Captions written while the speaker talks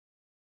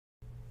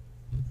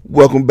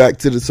Welcome back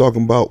to the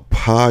Talking About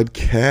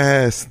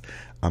podcast.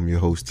 I'm your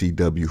host,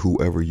 TW,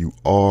 whoever you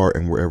are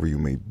and wherever you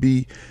may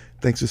be.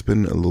 Thanks for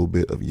spending a little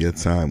bit of your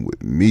time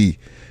with me.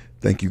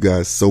 Thank you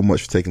guys so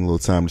much for taking a little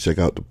time to check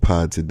out the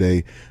pod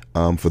today.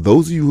 For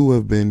those of you who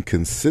have been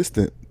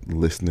consistent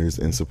listeners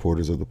and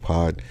supporters of the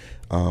pod,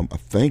 I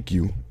thank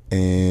you.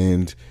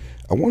 And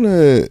I want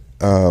to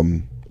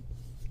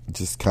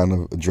just kind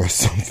of address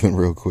something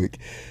real quick.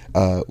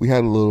 We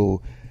had a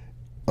little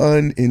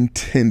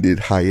unintended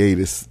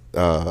hiatus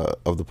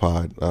of the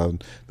pod. The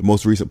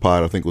most recent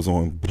pod I think was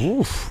on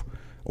I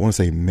want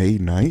to say May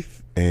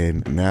 9th,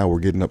 and now we're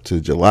getting up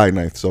to July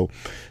 9th. So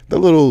the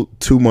little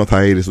 2-month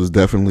hiatus was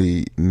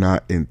definitely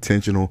not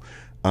intentional.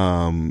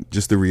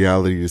 Just the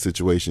reality of the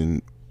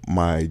situation.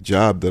 My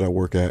job that I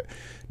work at,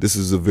 this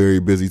is a very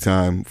busy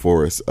time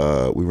for us.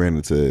 We ran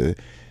into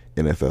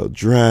NFL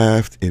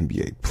draft,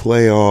 NBA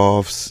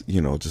playoffs,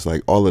 just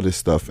like all of this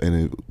stuff,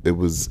 and it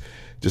was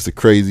just a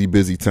crazy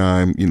busy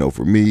time,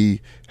 for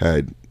me.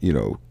 Had,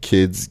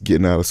 kids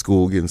getting out of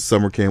school, getting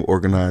summer camp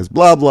organized,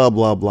 blah, blah,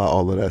 blah, blah,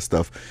 all of that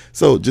stuff.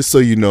 So just so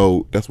you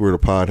know, that's where the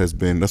pod has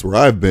been. That's where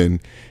I've been.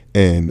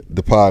 And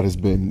the pod has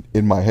been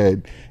in my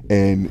head.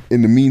 And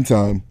in the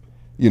meantime,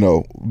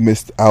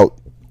 missed out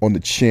on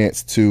the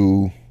chance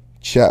to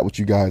chat with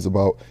you guys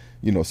about,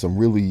 some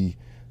really,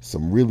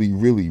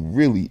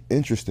 really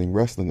interesting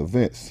wrestling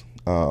events.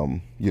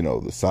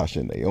 The Sasha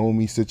and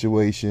Naomi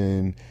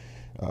situation,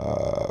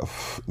 the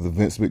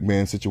Vince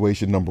McMahon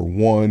situation, number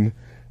one,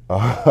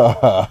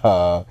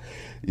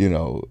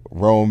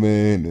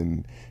 Roman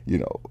and,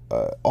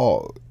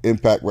 all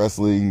Impact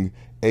Wrestling,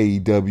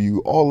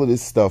 AEW, all of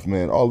this stuff,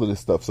 man, all of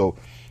this stuff. So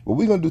what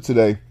we're going to do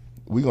today,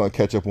 we're going to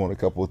catch up on a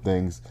couple of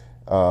things.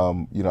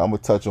 I'm going to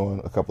touch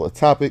on a couple of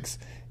topics,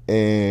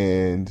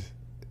 and,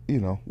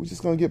 we're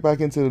just going to get back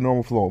into the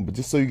normal flow. But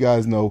just so you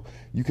guys know,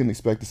 you can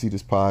expect to see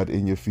this pod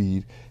in your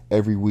feed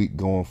every week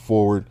going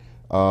forward.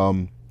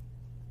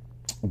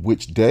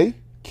 Which day?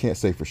 Can't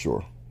say for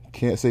sure.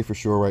 Can't say for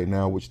sure right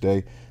now which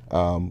day,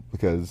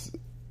 because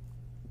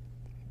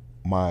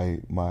my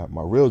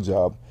real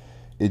job,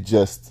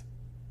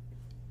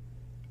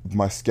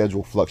 my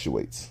schedule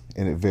fluctuates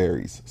and it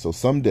varies. So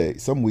some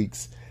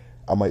weeks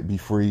I might be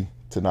free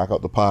to knock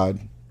out the pod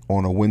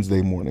on a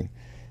Wednesday morning,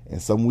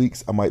 and some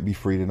weeks I might be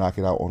free to knock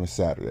it out on a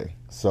Saturday.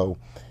 So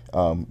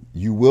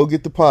you will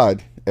get the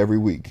pod every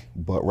week,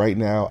 but right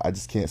now I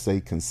just can't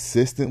say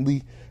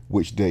consistently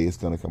which day it's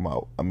going to come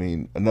out. I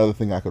mean, another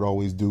thing I could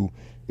always do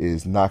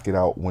is knock it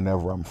out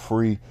whenever I'm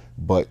free,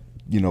 but,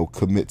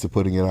 commit to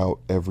putting it out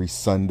every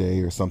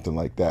Sunday or something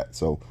like that.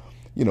 So,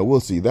 we'll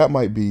see. That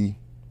might be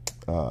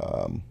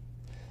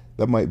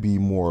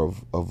more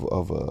of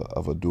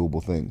a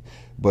doable thing.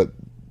 But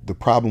the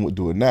problem with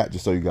doing that,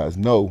 just so you guys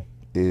know,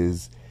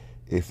 is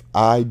if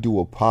I do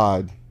a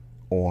pod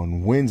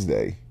on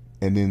Wednesday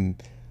and then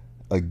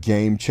a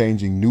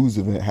game-changing news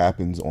event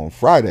happens on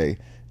Friday,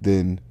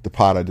 then the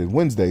pod I did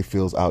Wednesday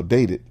feels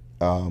outdated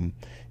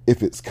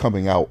if it's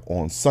coming out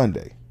on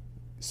Sunday.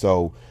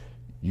 So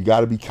you got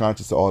to be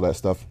conscious of all that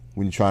stuff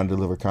when you're trying to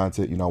deliver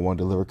content. I want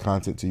to deliver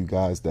content to you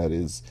guys that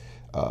is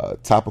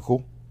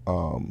topical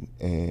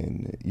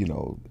and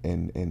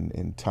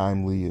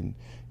timely and,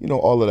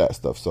 all of that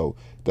stuff. So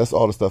that's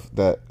all the stuff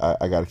that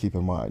I got to keep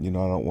in mind. I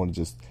don't want to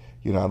just,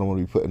 I don't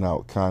want to be putting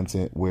out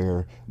content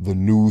where the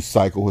news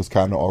cycle has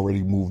kind of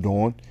already moved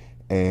on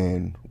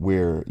and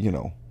where,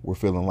 we're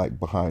feeling like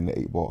behind the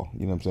 8 ball.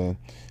 You know what I'm saying?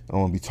 I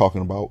don't want to be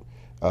talking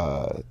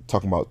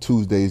about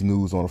Tuesday's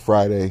news on a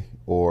Friday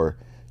or,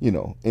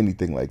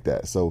 anything like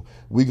that. So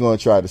we're going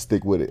to try to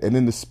stick with it. And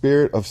in the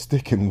spirit of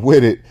sticking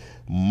with it,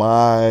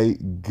 my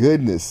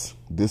goodness,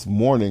 this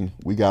morning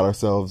we got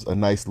ourselves a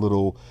nice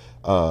little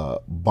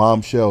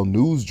bombshell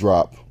news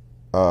drop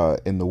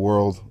in the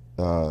world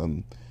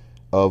of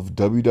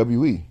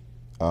WWE.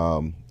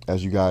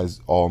 As you guys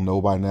all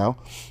know by now,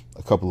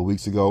 a couple of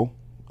weeks ago,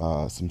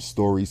 some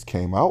stories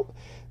came out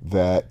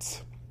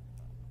that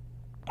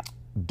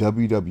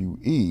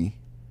WWE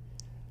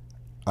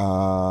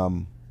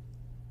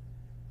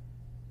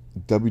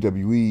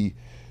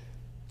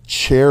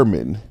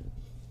chairman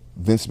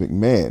Vince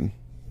McMahon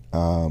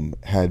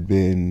had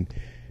been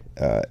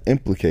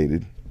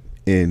implicated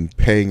in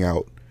paying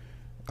out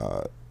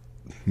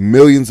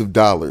millions of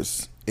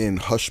dollars in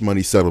hush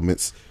money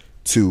settlements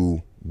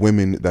to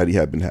women that he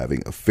had been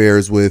having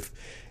affairs with,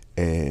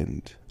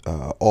 and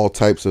all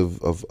types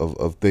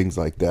of things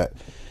like that.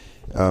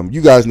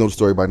 You guys know the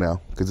story by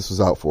now because this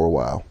was out for a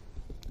while.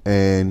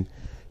 And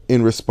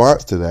in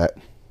response to that,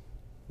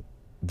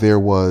 there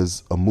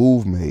was a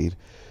move made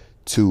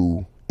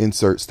to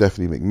insert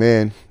Stephanie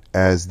McMahon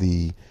as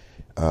the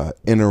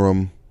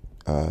interim,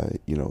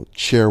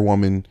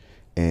 chairwoman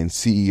and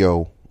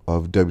CEO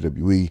of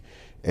WWE,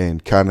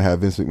 and kind of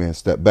have Vince McMahon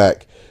step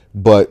back.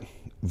 But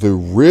the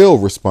real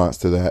response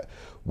to that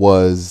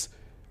was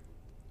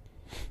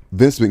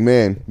Vince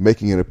McMahon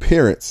making an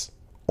appearance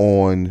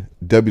on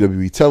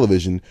WWE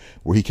television,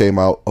 where he came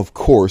out, of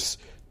course,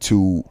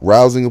 to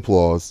rousing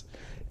applause,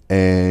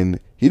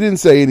 and he didn't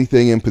say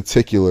anything in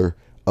particular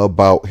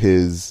about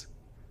his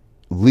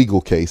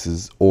legal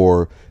cases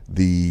or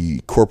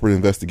the corporate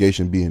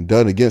investigation being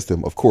done against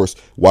him. Of course,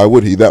 why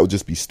would he? That would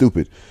just be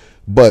stupid.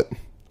 But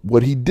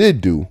what he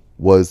did do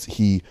was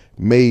he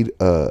made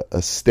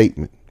a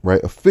statement,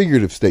 right? A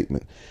figurative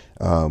statement,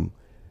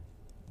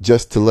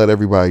 just to let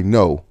everybody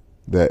know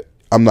that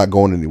I'm not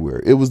going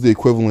anywhere. It was the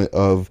equivalent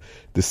of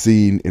the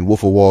scene in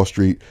Wolf of Wall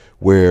Street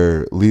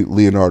where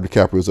Leonardo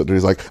DiCaprio's up there.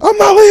 He's like, I'm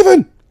not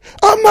leaving.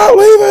 I'm not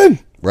leaving.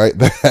 Right.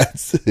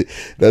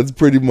 That's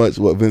pretty much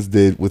what Vince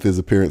did with his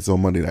appearance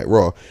on Monday Night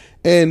Raw.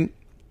 And,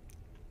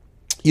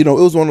 you know,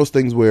 it was one of those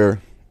things where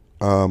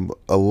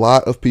a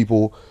lot of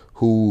people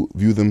who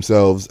view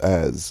themselves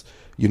as,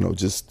 you know,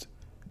 just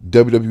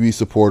WWE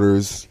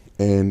supporters,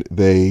 and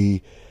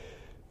they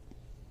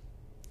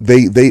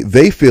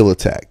feel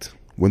attacked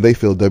when they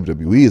feel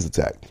WWE is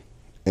attacked.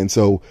 And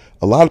so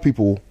a lot of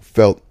people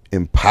felt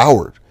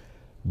empowered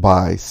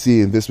by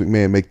seeing Vince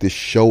McMahon make this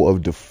show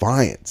of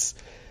defiance.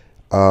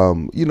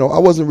 You know, I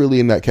wasn't really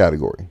in that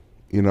category.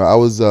 You know, I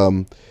was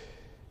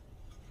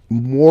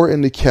more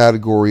in the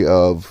category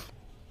of,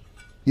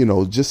 you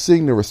know, just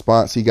seeing the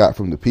response he got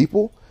from the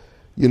people.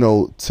 You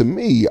know, to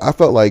me, I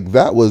felt like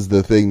that was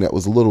the thing that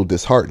was a little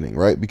disheartening,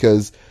 right?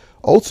 Because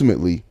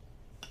ultimately,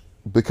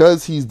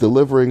 because he's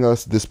delivering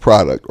us this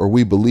product, or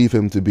we believe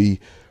him to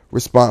be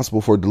responsible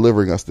for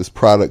delivering us this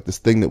product, this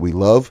thing that we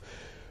love,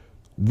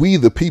 we,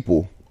 the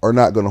people, are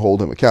not going to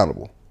hold him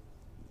accountable,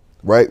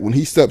 right? When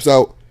he steps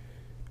out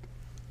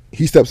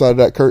of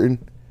that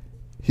curtain,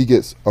 he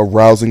gets a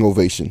rousing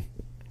ovation,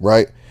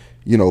 right?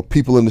 You know,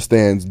 people in the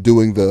stands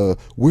doing the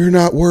 "we're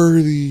not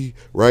worthy,"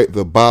 right?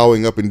 The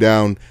bowing up and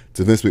down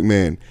to Vince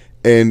McMahon.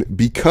 And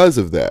because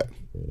of that,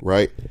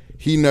 right,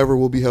 he never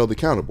will be held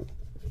accountable.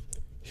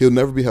 He'll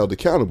never be held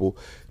accountable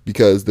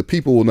because the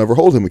people will never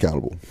hold him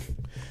accountable.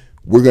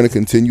 We're going to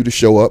continue to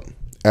show up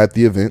at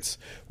the events.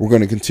 We're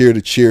going to continue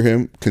to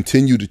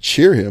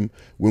cheer him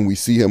when we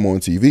see him on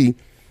TV.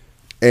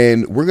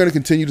 And we're going to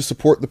continue to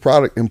support the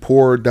product and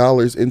pour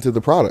dollars into the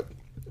product.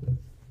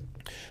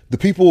 The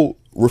people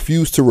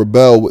refuse to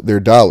rebel with their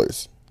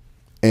dollars.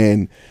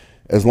 And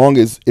as long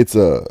as it's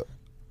a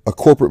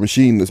corporate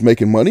machine that's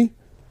making money,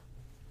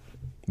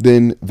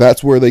 then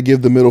that's where they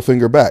give the middle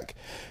finger back.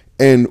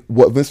 And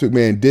what Vince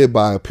McMahon did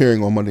by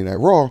appearing on Monday Night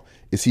Raw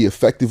is he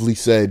effectively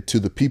said to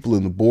the people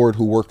in the board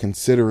who were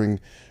considering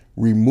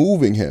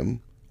removing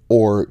him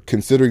or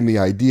considering the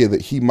idea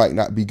that he might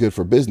not be good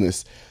for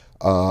business,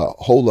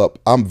 hold up,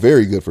 I'm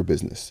very good for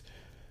business.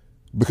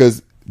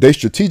 Because they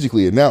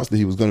strategically announced that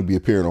he was going to be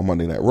appearing on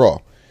Monday Night Raw.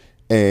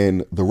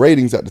 And the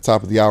ratings at the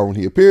top of the hour when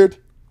he appeared,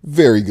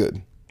 very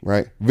good,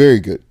 right? Very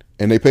good.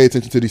 And they pay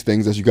attention to these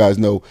things. As you guys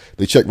know,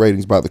 they check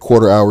ratings by the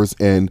quarter hours,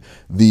 and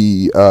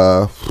the,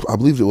 I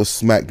believe it was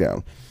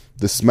SmackDown.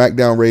 The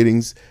SmackDown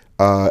ratings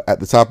at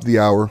the top of the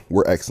hour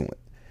were excellent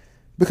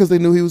because they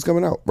knew he was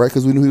coming out, right?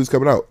 Because we knew he was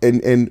coming out.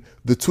 And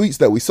the tweets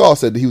that we saw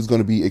said that he was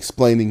going to be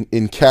explaining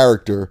in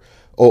character,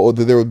 or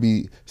that there would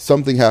be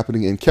something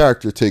happening in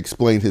character to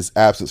explain his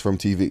absence from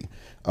TV.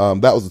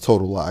 That was a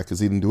total lie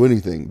because he didn't do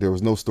anything. There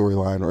was no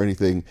storyline or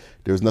anything.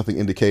 There was nothing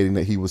indicating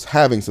that he was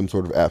having some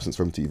sort of absence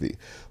from TV.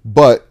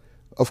 But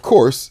of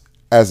course,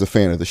 as a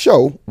fan of the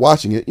show,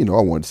 watching it, you know,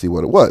 I wanted to see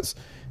what it was.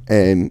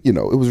 And, you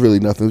know, it was really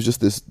nothing. It was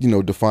just this, you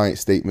know, defiant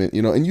statement,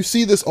 you know, and you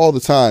see this all the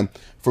time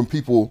from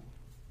people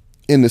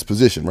in this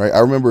position, right? I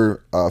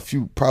remember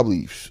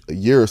probably a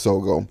year or so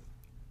ago,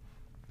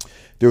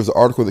 there was an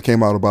article that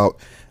came out about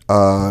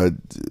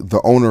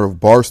the owner of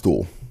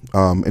Barstool.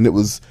 And it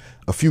was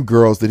a few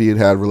girls that he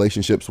had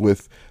relationships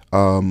with.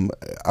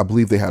 I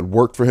believe they had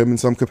worked for him in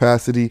some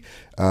capacity.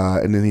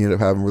 And then he ended up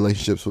having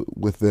relationships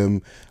with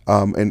them.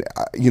 And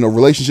you know,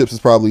 relationships is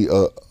probably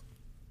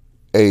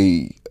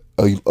a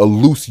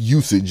loose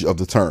usage of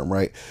the term,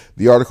 right?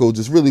 The article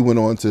just really went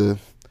on to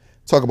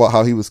talk about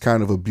how he was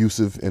kind of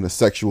abusive in a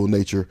sexual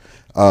nature,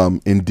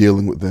 in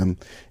dealing with them.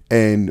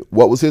 And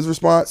what was his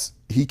response?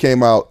 He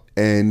came out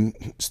and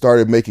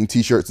started making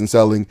t-shirts and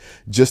selling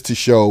just to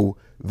show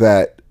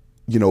that,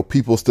 you know,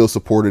 people still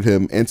supported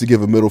him and to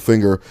give a middle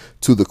finger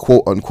to the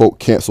quote unquote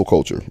cancel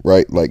culture,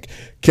 right? Like,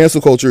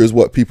 cancel culture is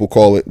what people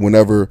call it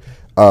whenever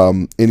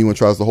anyone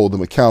tries to hold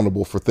them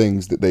accountable for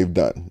things that they've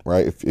done,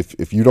 right?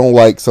 If you don't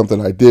like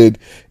something I did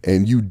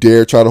and you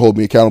dare try to hold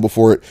me accountable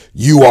for it,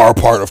 you are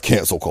part of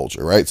cancel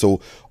culture, right? So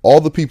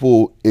all the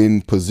people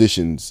in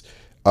positions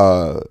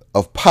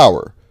of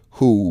power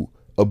who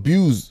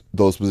abuse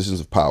those positions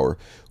of power,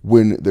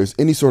 when there's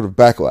any sort of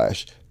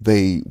backlash,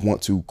 they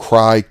want to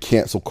cry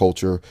cancel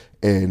culture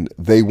and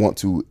they want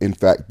to, in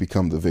fact,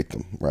 become the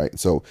victim, right?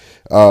 So,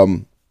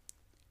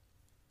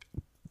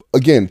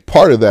 again,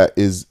 part of that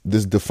is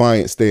this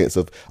defiant stance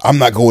of I'm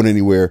not going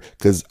anywhere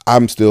because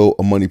I'm still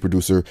a money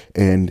producer.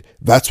 And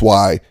that's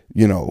why,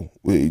 you know,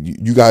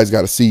 you guys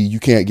got to see, you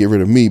can't get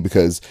rid of me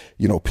because,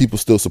 you know, people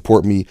still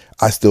support me.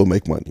 I still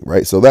make money,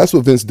 right? So that's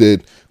what Vince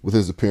did with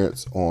his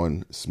appearance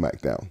on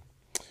SmackDown.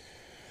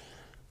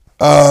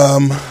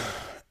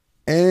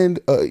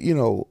 You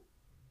know,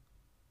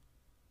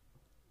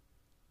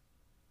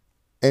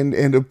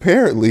 and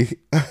apparently,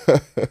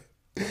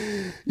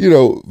 you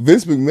know,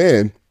 Vince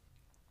McMahon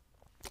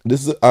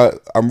This is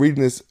I'm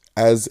reading this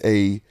as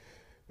a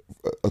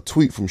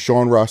tweet from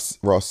Sean Ross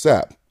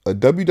Sapp. A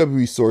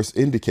WWE source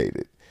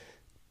indicated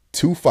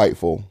to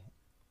Fightful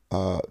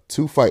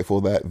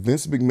that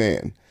Vince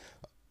McMahon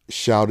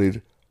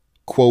shouted,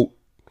 quote,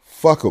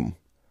 "Fuck him,"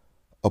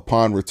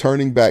 upon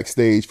returning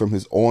backstage from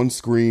his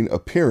on-screen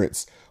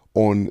appearance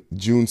on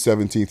June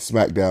 17th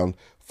SmackDown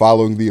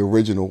following the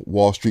original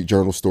Wall Street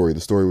Journal story,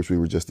 the story which we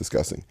were just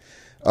discussing.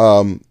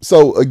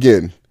 So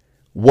again,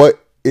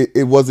 what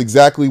it was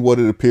exactly what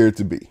it appeared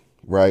to be,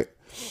 right?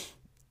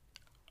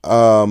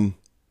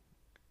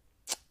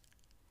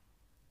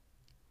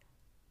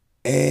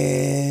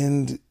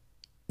 And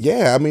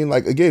yeah, I mean,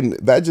 like, again,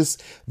 that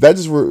just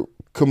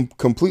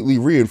completely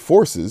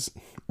reinforces,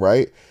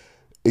 right,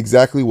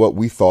 exactly what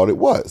we thought it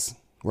was,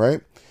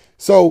 right?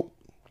 So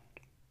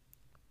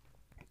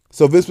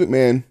Vince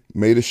McMahon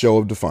made a show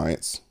of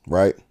defiance,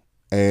 right?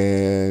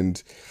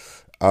 And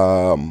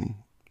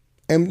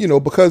you know,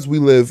 because we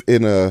live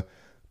in a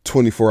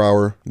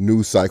 24-hour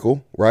news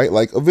cycle, right?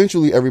 Like,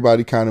 eventually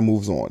everybody kind of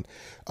moves on.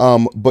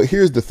 But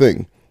here's the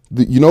thing.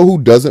 You know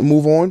who doesn't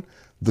move on?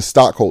 The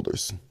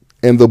stockholders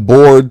and the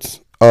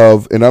boards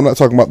of, and I'm not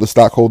talking about the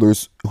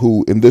stockholders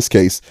who, in this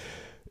case,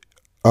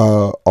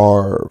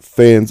 are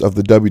fans of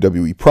the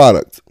WWE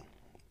product.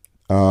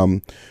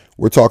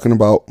 We're talking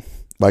about,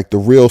 like, the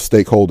real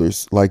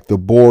stakeholders, like the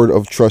board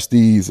of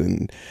trustees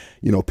and,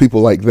 you know,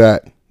 people like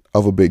that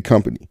of a big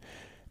company.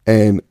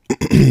 And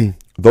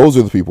those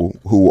are the people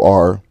who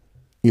are,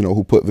 you know,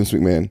 who put Vince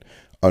McMahon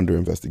under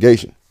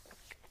investigation.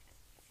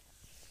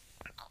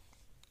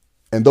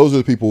 And those are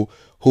the people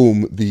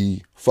whom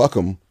the fuck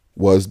 'em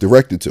was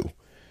directed to.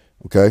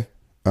 Okay.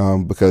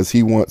 Because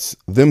he wants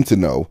them to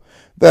know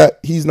that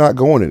he's not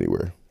going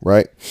anywhere.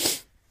 Right.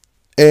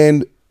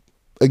 And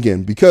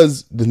again,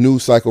 because the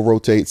news cycle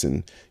rotates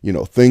and, you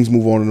know, things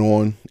move on and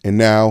on. And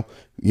now,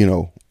 you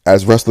know,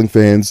 as wrestling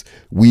fans,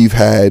 we've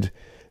had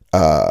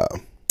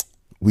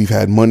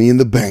Money in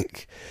the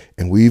Bank,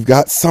 and we've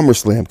got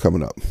SummerSlam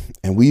coming up,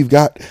 and we've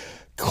got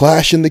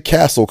Clash in the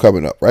Castle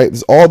coming up, right?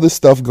 There's all this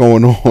stuff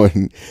going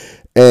on,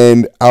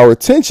 and our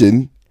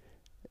attention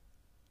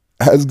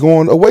has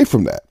gone away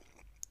from that.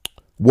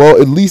 Well,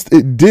 at least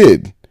it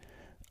did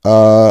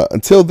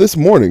until this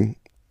morning.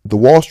 The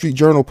Wall Street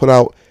Journal put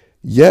out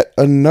yet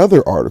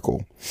another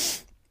article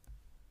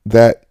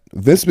that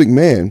Vince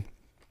McMahon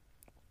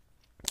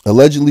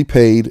allegedly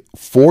paid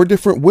 4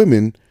 different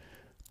women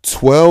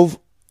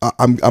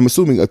I'm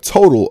assuming a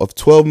total of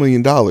 $12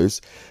 million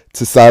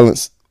to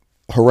silence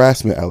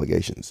harassment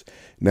allegations.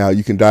 Now,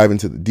 you can dive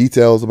into the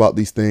details about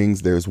these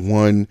things. There's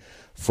one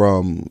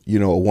from, you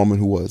know, a woman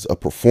who was a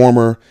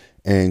performer,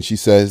 and she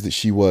says that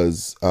she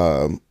was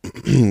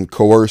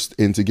coerced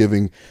into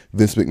giving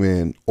Vince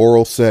McMahon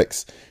oral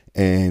sex,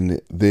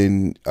 and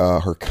then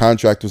her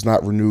contract was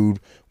not renewed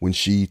when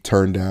she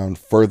turned down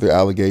further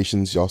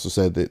allegations. She also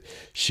said that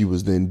she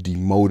was then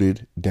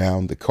demoted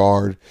down the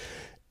card.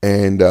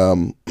 And,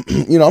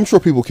 you know, I'm sure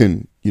people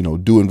can, you know,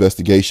 do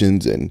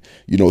investigations and,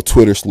 you know,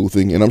 Twitter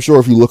sleuthing. And I'm sure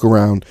if you look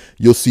around,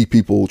 you'll see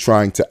people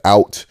trying to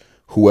out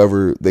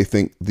whoever they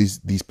think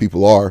these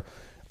people are.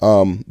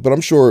 But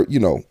I'm sure, you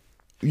know,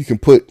 you can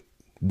put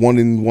one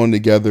and one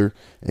together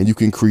and you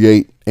can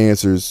create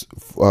answers.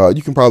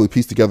 You can probably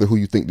piece together who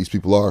you think these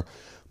people are.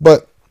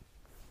 But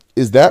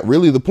is that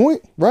really the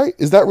point, right?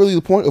 Is that really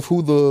the point of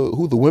who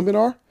the women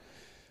are?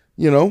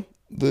 You know,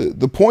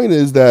 the point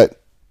is that,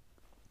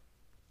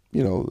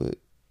 you know,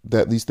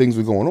 that these things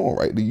are going on,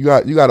 right? You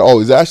got to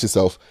always ask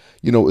yourself,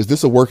 you know, is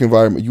this a work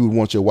environment you would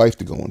want your wife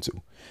to go into?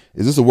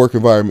 Is this a work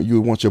environment you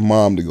would want your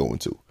mom to go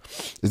into?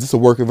 Is this a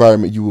work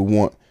environment you would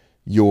want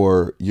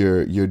your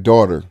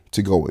daughter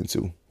to go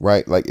into,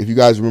 right? Like, if you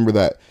guys remember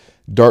that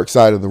Dark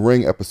Side of the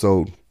Ring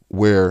episode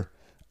where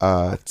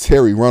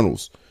Terry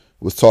Runnels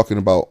was talking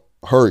about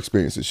her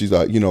experiences. She's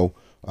like, you know,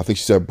 I think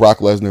she said Brock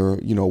Lesnar,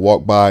 you know,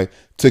 walked by,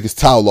 took his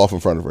towel off in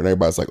front of her, and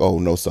everybody's like, oh,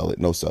 no, sell it.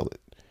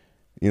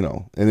 You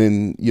know, and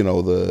then, you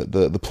know,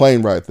 the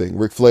plane ride thing.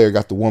 Ric Flair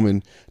got the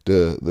woman,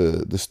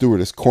 the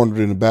stewardess, cornered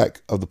in the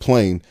back of the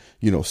plane,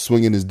 you know,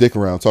 swinging his dick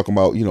around, talking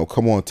about, you know,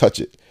 come on, touch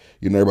it.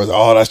 You know, everybody's like,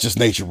 oh, that's just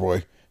nature,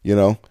 boy. You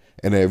know,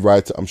 and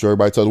everybody, I'm sure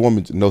everybody told the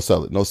woman, no,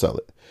 sell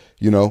it.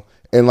 You know,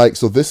 and like,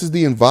 so this is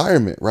the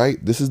environment, right?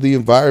 This is the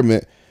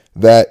environment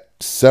that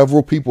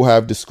several people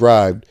have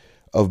described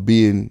of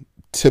being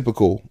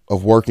typical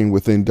of working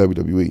within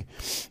WWE.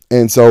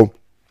 And so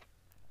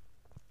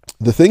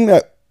the thing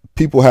that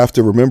people have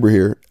to remember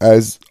here,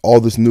 as all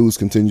this news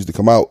continues to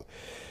come out,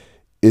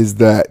 is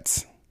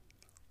that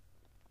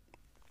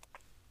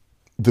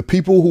the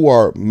people who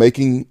are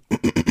making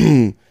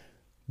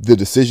the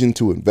decision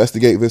to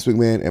investigate Vince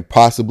McMahon and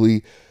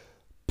possibly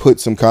put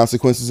some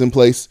consequences in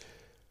place,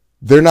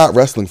 they're not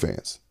wrestling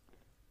fans.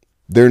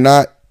 They're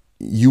not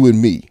you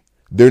and me.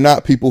 They're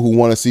not people who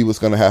want to see what's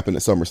going to happen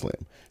at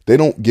SummerSlam. They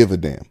don't give a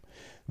damn.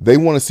 They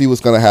want to see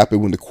what's going to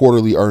happen when the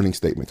quarterly earnings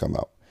statement come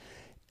out.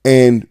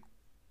 And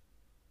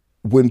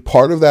when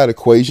part of that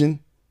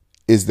equation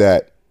is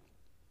that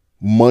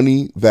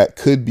money that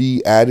could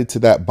be added to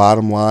that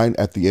bottom line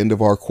at the end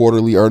of our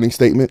quarterly earnings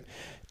statement,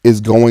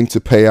 is going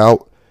to pay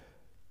out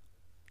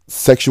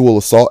sexual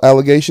assault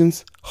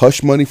allegations,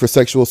 hush money for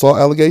sexual assault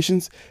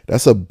allegations,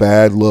 that's a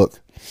bad look.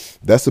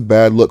 That's a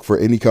bad look for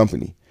any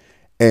company.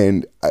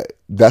 And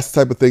that's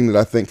the type of thing that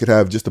I think could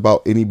have just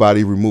about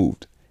anybody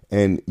removed.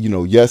 And,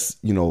 yes,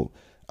 Vince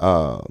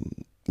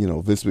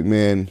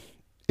McMahon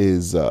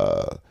is,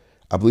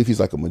 I believe he's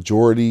like a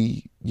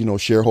majority,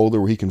 shareholder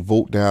where he can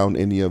vote down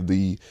any of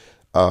the,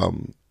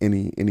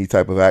 any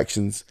type of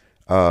actions,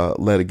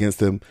 led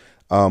against him.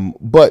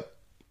 But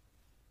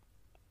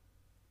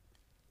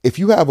if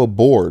you have a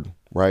board,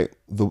 right,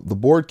 the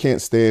board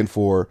can't stand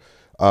for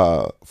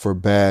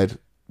bad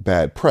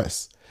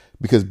press,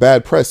 because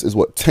bad press is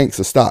what tanks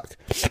a stock.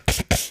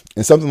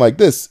 And something like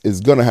this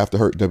is going to have to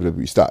hurt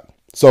WWE stock.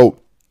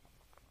 So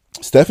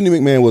Stephanie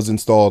McMahon was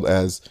installed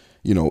as,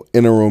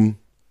 interim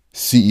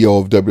CEO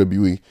of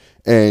WWE,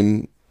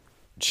 and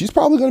she's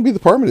probably going to be the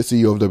permanent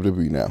CEO of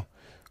WWE now,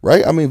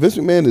 right? I mean, Vince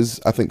McMahon is,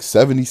 I think,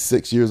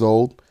 76 years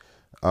old.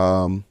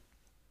 And,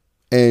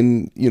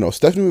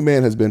 Stephanie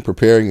McMahon has been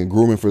preparing and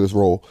grooming for this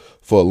role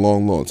for a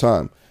long, long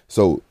time.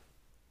 So,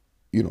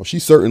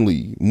 she's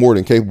certainly more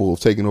than capable of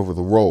taking over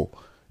the role.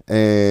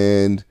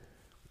 And,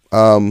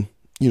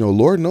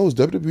 Lord knows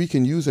WWE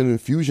can use an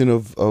infusion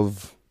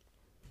of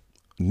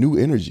new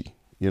energy,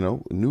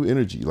 new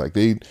energy. Like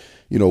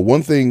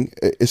one thing,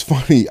 it's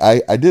funny.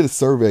 I did a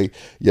survey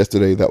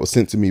yesterday that was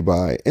sent to me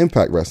by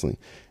Impact Wrestling.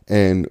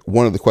 And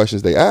one of the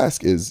questions they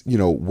ask is,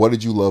 what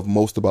did you love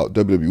most about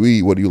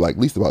WWE? What do you like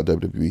least about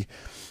WWE?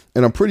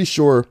 And I'm pretty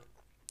sure,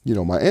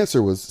 my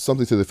answer was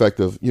something to the effect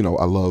of,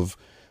 I love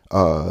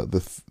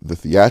the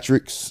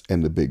theatrics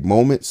and the big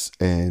moments,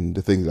 and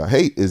the things I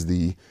hate is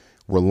the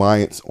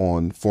reliance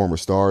on former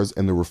stars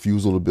and the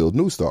refusal to build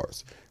new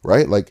stars,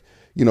 right? Like,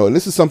 and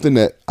this is something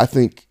that I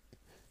think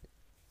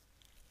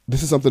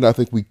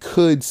we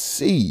could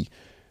see,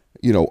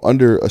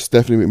 under a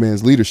Stephanie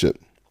McMahon's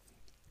leadership,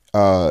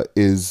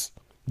 is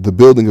the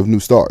building of new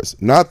stars.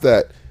 Not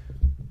that,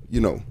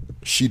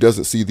 she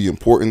doesn't see the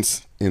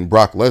importance in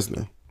Brock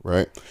Lesnar,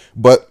 right?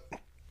 But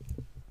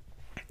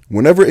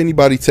whenever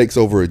anybody takes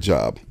over a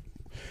job,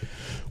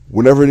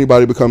 whenever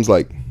anybody becomes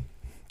like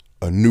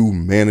a new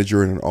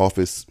manager in an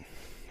office,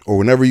 or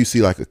whenever you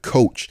see like a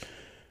coach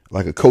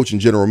and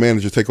general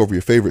manager take over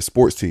your favorite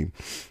sports team,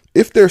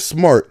 if they're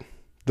smart,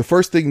 the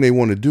first thing they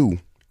want to do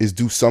is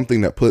do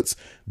something that puts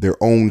their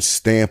own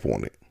stamp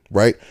on it,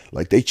 right?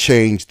 Like they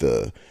change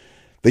the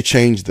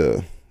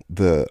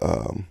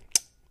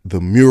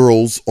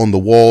murals on the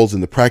walls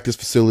in the practice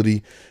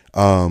facility.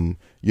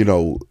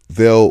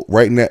 They'll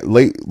right now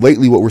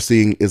lately what we're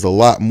seeing is a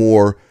lot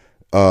more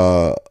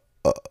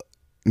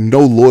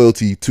no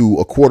loyalty to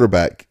a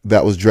quarterback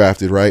that was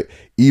drafted, right?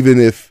 Even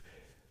if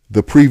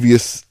the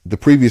previous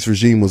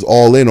regime was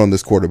all in on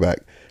this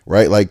quarterback,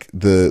 right? Like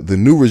the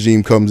new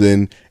regime comes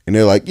in and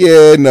they're like,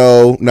 yeah,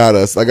 no, not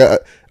us. I got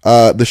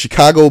the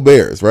Chicago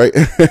Bears, right?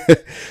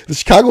 The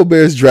Chicago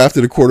Bears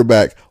drafted a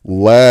quarterback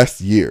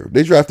last year.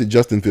 They drafted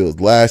Justin Fields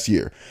last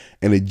year,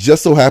 and it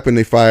just so happened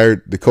they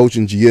fired the coach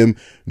and GM.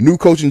 New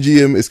coach and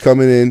GM is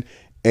coming in,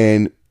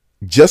 and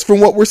just from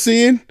what we're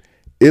seeing,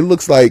 it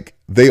looks like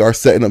they are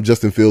setting up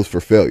Justin Fields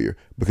for failure,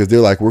 because they're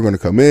like, we're going to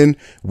come in.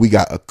 We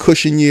got a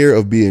cushion year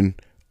of being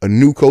a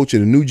new coach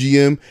and a new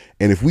GM.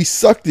 And if we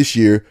suck this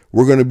year,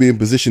 we're going to be in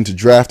position to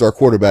draft our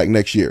quarterback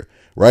next year,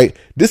 right?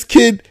 This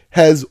kid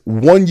has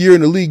 1 year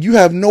in the league. You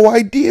have no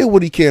idea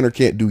what he can or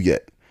can't do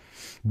yet,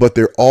 but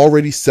they're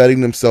already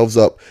setting themselves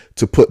up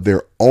to put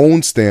their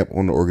own stamp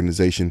on the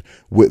organization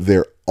with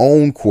their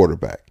own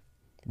quarterback,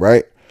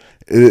 right?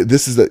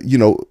 This is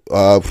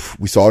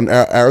we saw in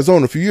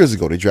Arizona a few years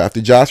ago. They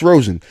drafted Josh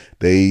Rosen.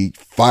 They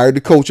fired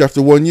the coach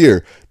after 1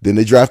 year. Then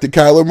they drafted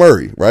Kyler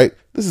Murray, right?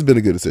 This has been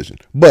a good decision.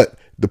 But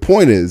the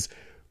point is,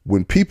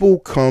 when people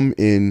come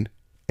in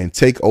and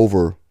take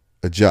over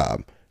a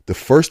job, the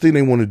first thing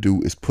they want to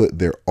do is put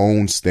their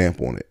own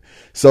stamp on it.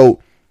 So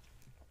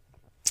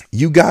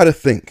you got to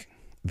think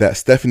that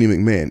Stephanie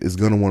McMahon is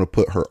going to want to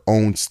put her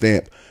own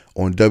stamp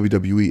on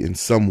WWE in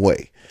some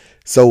way.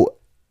 So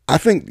I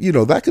think,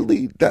 that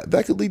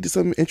could lead to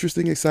some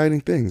interesting,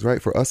 exciting things,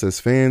 right? For us as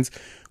fans,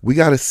 we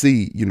got to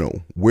see,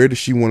 where does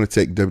she want to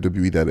take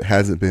WWE that it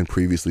hasn't been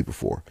previously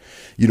before?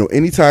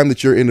 Anytime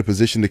that you're in a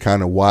position to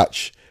kind of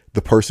watch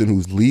the person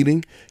who's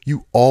leading,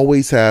 you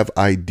always have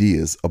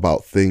ideas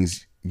about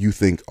things you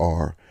think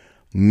are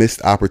missed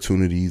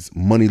opportunities,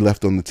 money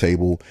left on the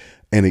table,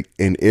 and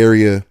an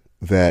area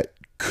that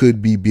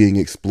could be being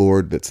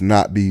explored that's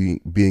not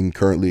being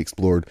currently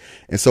explored.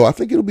 And so I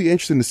think it'll be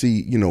interesting to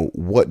see,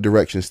 what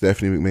direction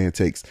Stephanie McMahon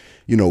takes.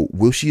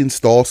 Will she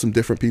install some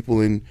different people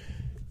in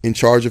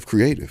charge of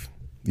creative?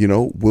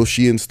 Will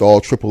she install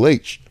Triple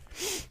H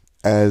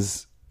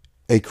as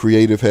a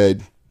creative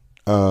head,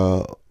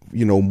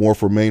 more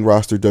for main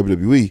roster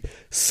WWE,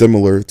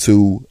 similar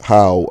to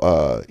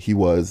how he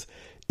was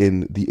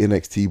in the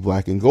NXT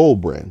Black and Gold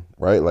brand,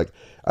 right? Like,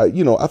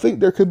 I think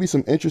there could be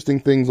some interesting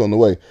things on the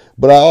way,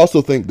 but I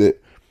also think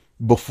that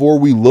before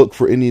we look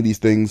for any of these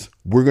things,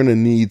 we're going to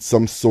need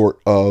some sort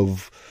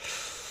of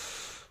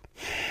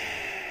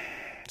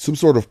some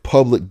sort of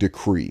public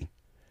decree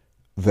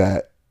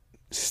that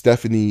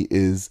Stephanie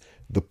is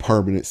the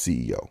permanent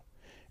CEO.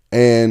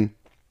 And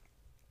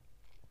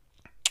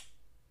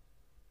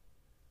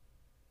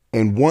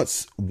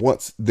once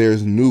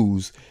there's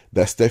news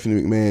that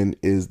Stephanie McMahon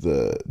is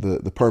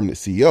the permanent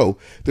CEO,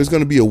 there's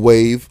going to be a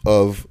wave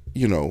of,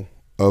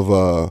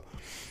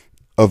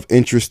 of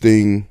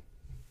interesting,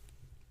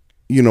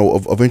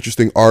 of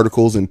interesting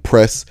articles and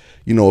press,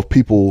 of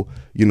people,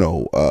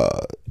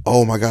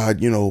 oh my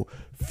God,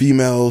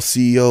 female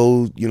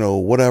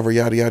CEO, whatever,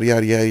 yada, yada,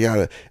 yada, yada,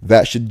 yada.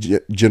 That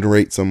should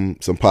generate some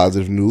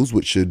positive news,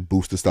 which should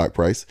boost the stock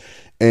price.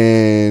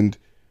 But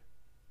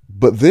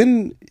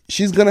then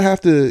she's going to have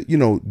to,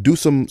 do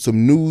some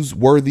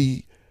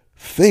newsworthy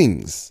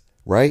things,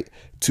 right?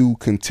 To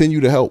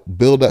continue to help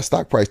build that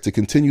stock price, to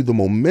continue the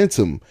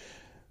momentum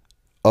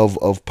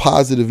of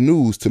positive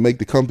news, to make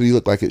the company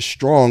look like it's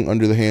strong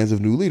under the hands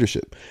of new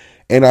leadership.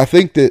 And I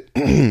think that,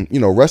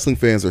 wrestling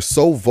fans are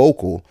so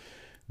vocal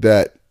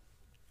that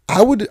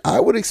I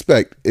would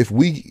expect, if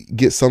we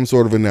get some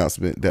sort of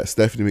announcement that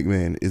Stephanie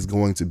McMahon is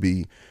going to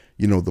be,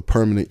 the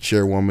permanent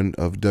chairwoman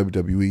of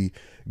WWE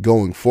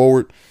going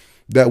forward,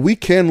 that we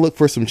can look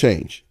for some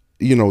change,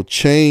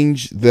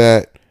 change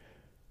that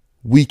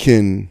we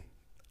can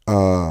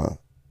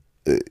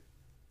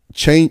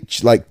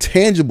change, like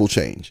tangible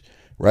change,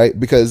 right?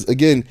 Because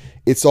again,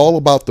 it's all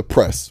about the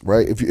press,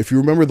 right? If you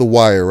remember The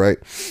Wire, right?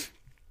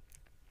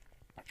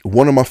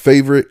 One of my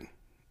favorite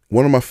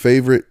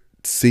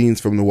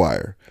scenes from The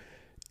Wire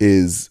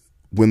is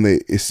when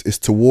it's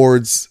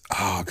towards,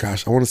 oh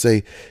gosh, I want to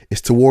say it's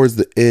towards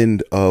the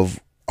end of,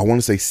 I want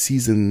to say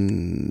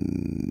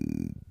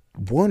season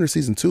 1 or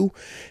season 2,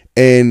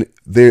 and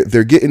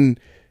they're getting,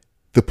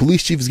 the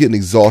police chief is getting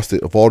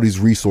exhausted of all these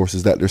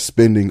resources that they're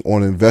spending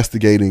on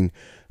investigating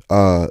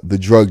the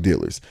drug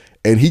dealers,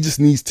 and he just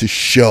needs to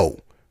show,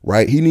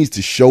 right? He needs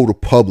to show the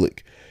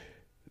public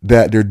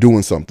that they're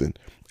doing something,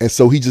 and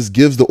so he just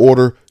gives the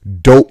order,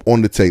 dope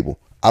on the table.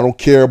 I don't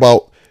care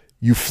about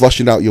you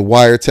flushing out your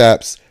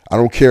wiretaps. I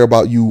don't care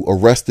about you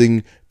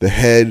arresting the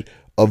head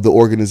of the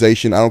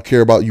organization. I don't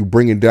care about you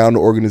bringing down the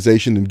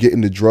organization and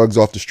getting the drugs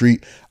off the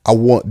street. I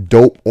want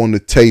dope on the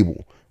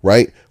table,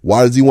 right?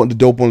 Why does he want the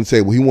dope on the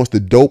table? He wants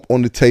the dope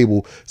on the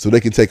table so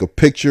they can take a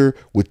picture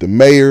with the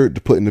mayor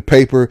to put in the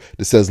paper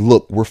that says,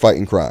 look, we're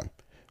fighting crime,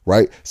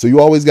 right? So you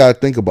always got to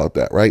think about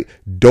that, right?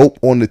 Dope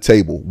on the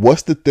table.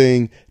 What's the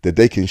thing that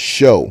they can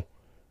show,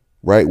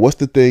 right? What's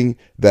the thing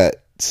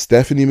that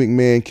Stephanie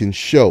McMahon can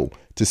show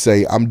to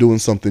say, I'm doing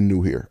something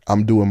new here.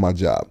 I'm doing my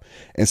job.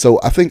 And so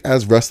I think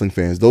as wrestling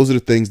fans, those are the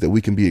things that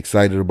we can be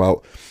excited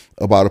about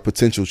a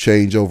potential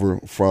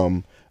changeover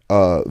from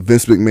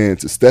Vince McMahon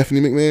to Stephanie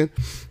McMahon.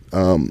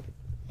 And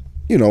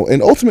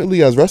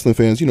ultimately as wrestling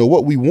fans,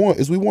 what we want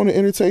is we want to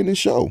entertain and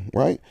show,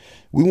 right?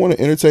 We want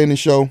to entertain and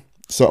show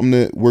something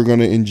that we're going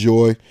to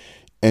enjoy.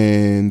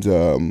 And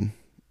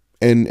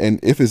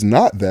if it's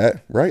not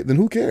that, right, then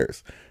who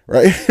cares?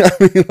 Right? I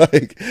mean,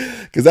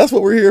 because that's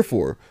what we're here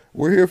for.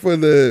 We're here for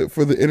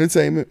the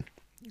entertainment.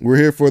 We're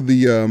here for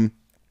the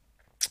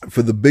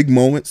big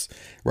moments,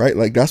 right?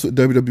 Like that's what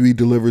WWE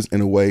delivers in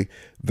a way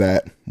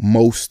that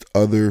most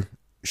other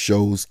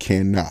shows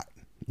cannot.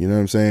 You know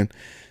what I'm saying?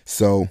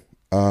 So,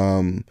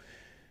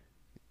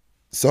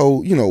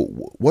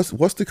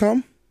 what's to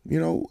come?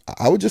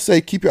 I would just say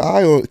keep your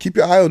eye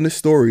on this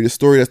story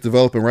that's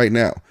developing right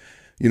now.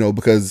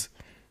 Because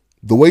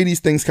the way these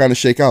things kind of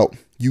shake out,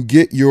 you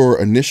get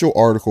your initial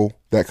article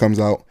that comes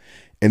out,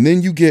 and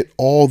then you get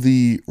all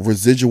the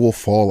residual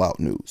fallout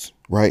news,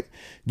 right?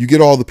 You get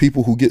all the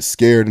people who get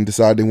scared and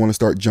decide they want to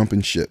start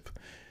jumping ship.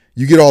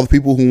 You get all the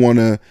people who want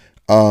to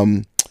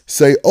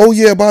say, oh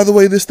yeah, by the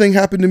way, this thing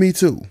happened to me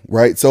too,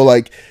 right? So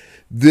like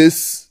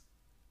this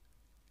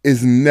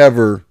is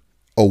never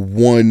a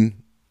one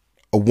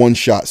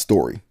shot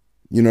story.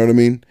 You know what I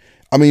mean?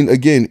 I mean,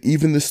 again,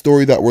 even the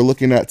story that we're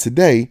looking at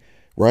today,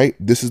 right?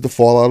 This is the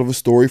fallout of a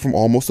story from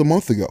almost a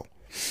month ago.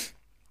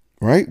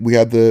 Right? We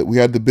had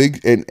the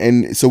big,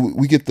 and so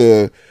we get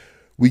the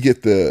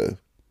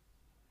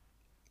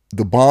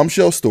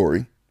bombshell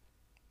story.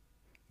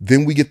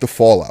 Then we get the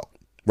fallout,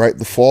 right?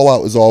 The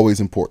fallout is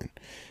always important.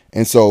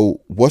 And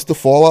so what's the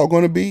fallout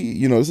going to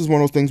be? This is one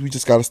of those things we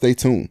just got to stay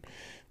tuned.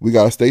 We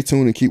got to stay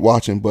tuned and keep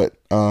watching. But,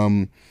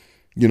 from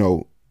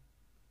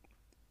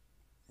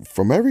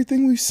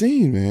everything we've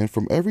seen, man,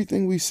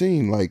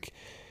 like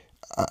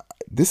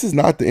this is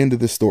not the end of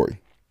this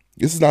story.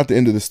 This is not the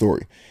end of the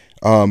story.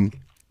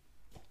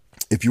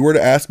 If you were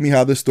to ask me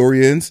how this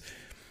story ends,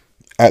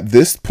 at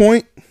this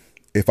point,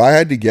 if I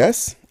had to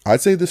guess,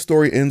 I'd say this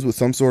story ends with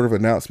some sort of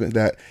announcement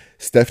that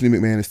Stephanie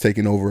McMahon is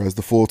taking over as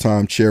the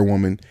full-time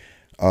chairwoman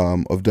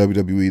of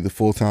WWE, the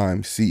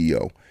full-time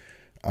CEO.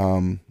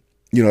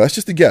 That's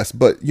just a guess,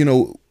 but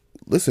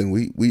listen,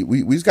 we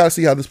just got to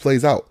see how this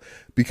plays out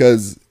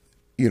because,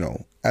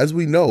 as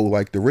we know,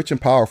 like the rich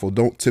and powerful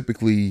don't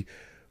typically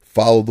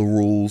follow the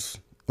rules.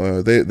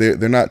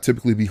 They're not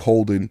typically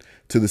beholden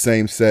to the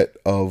same set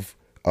of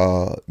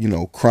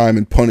crime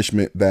and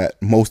punishment that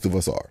most of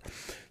us are.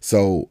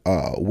 So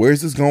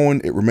where's this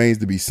going? It remains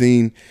to be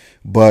seen.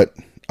 But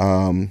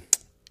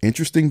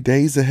interesting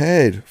days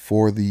ahead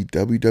for the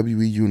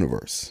WWE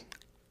Universe.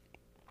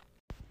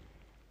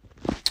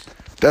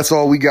 That's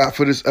all we got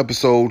for this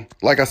episode.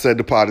 Like I said,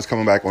 the pod is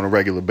coming back on a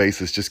regular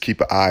basis. Just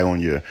keep an eye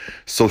on your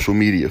social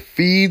media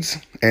feeds,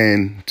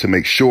 and to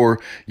make sure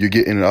you're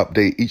getting an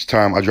update each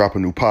time I drop a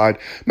new pod,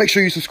 make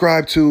sure you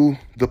subscribe to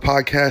the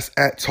podcast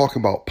at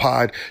Talking About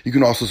Pod. You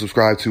can also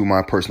subscribe to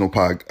my personal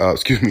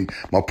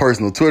my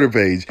personal Twitter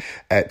page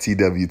at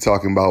TW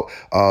Talking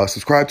About.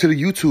 Subscribe to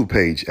the YouTube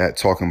page at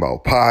Talking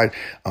About Pod.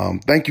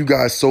 Thank you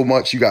guys so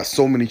much. You got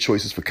so many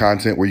choices for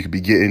content where you could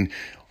be getting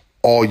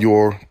all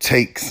your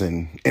takes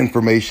and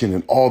information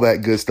and all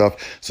that good stuff.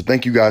 So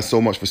thank you guys so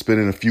much for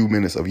spending a few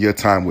minutes of your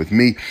time with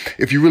me.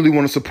 If you really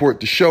want to support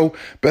the show,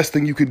 best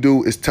thing you could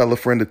do is tell a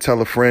friend to tell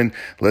a friend.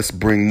 Let's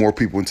bring more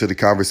people into the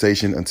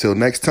conversation. Until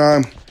next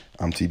time,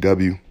 I'm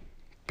TW.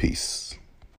 Peace.